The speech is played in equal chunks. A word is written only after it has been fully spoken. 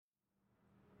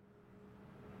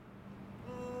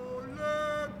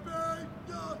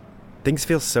Things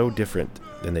feel so different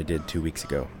than they did 2 weeks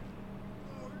ago.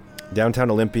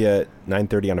 Downtown Olympia,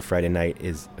 9:30 on a Friday night,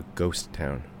 is a ghost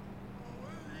town.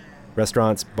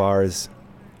 Restaurants, bars,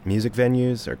 music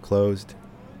venues are closed.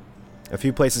 A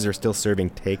few places are still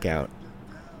serving takeout,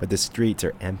 but the streets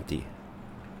are empty,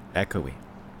 echoey.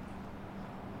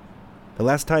 The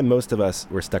last time most of us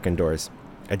were stuck indoors,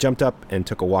 I jumped up and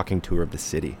took a walking tour of the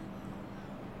city.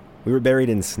 We were buried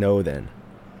in snow then.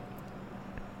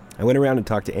 I went around and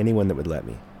talked to anyone that would let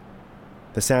me.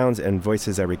 The sounds and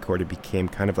voices I recorded became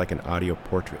kind of like an audio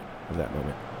portrait of that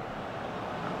moment.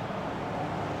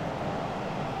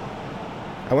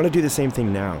 I want to do the same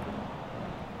thing now.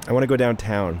 I want to go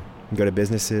downtown and go to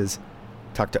businesses,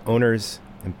 talk to owners,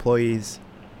 employees,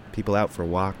 people out for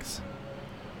walks,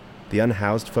 the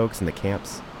unhoused folks in the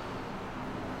camps.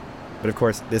 But of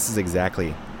course, this is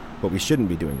exactly what we shouldn't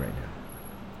be doing right now.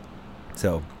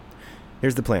 So,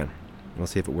 here's the plan. We'll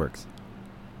see if it works.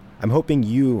 I'm hoping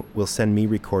you will send me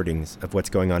recordings of what's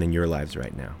going on in your lives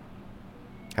right now.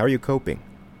 How are you coping?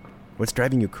 What's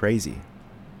driving you crazy?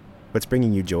 What's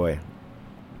bringing you joy?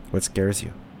 What scares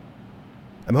you?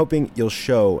 I'm hoping you'll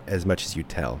show as much as you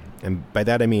tell. And by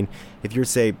that I mean, if you're,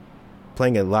 say,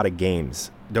 playing a lot of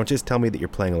games, don't just tell me that you're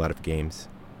playing a lot of games.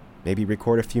 Maybe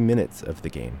record a few minutes of the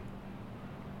game.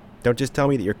 Don't just tell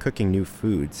me that you're cooking new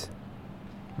foods.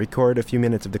 Record a few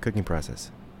minutes of the cooking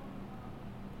process.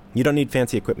 You don't need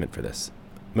fancy equipment for this.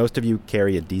 Most of you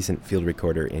carry a decent field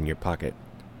recorder in your pocket.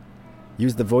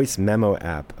 Use the voice memo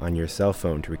app on your cell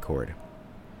phone to record.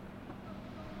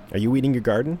 Are you weeding your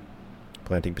garden?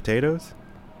 Planting potatoes?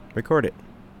 Record it.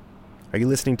 Are you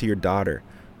listening to your daughter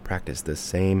practice the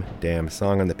same damn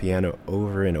song on the piano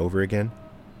over and over again?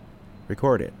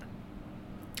 Record it.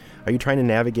 Are you trying to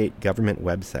navigate government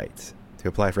websites to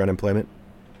apply for unemployment?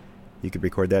 You could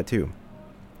record that too.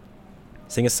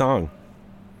 Sing a song.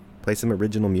 Play some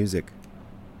original music.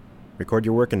 Record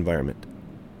your work environment.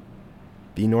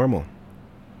 Be normal.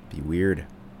 Be weird.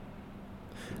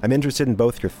 I'm interested in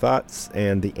both your thoughts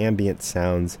and the ambient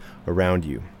sounds around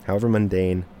you, however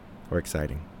mundane or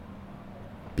exciting.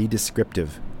 Be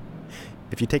descriptive.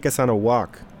 If you take us on a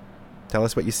walk, tell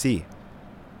us what you see,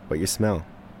 what you smell.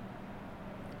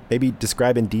 Maybe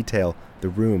describe in detail the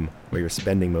room where you're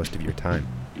spending most of your time.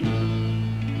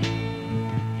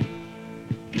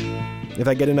 If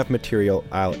I get enough material,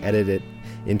 I'll edit it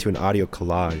into an audio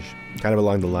collage, kind of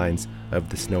along the lines of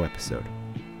the snow episode.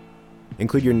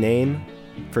 Include your name,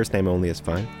 first name only is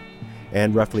fine,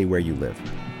 and roughly where you live.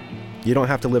 You don't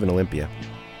have to live in Olympia.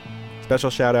 Special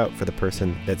shout out for the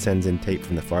person that sends in tape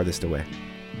from the farthest away.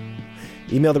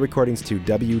 Email the recordings to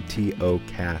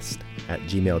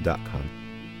wtocast@gmail.com.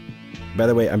 By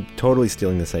the way, I'm totally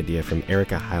stealing this idea from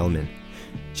Erica Heilman.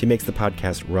 She makes the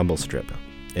podcast Rumble Strip.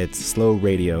 It's slow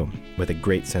radio with a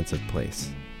great sense of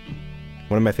place.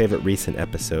 One of my favorite recent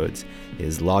episodes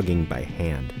is Logging by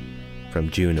Hand from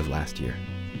June of last year.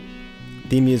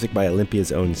 Theme music by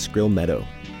Olympia's own Skrill Meadow.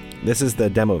 This is the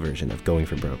demo version of Going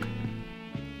for Broke.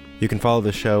 You can follow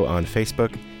the show on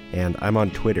Facebook, and I'm on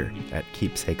Twitter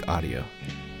 @KeepsakeAudio.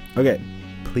 Okay,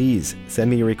 please send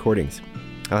me your recordings.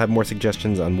 I'll have more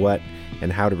suggestions on what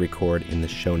and how to record in the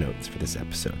show notes for this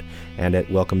episode and at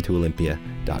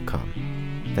welcometoolympia.com.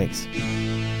 Thanks.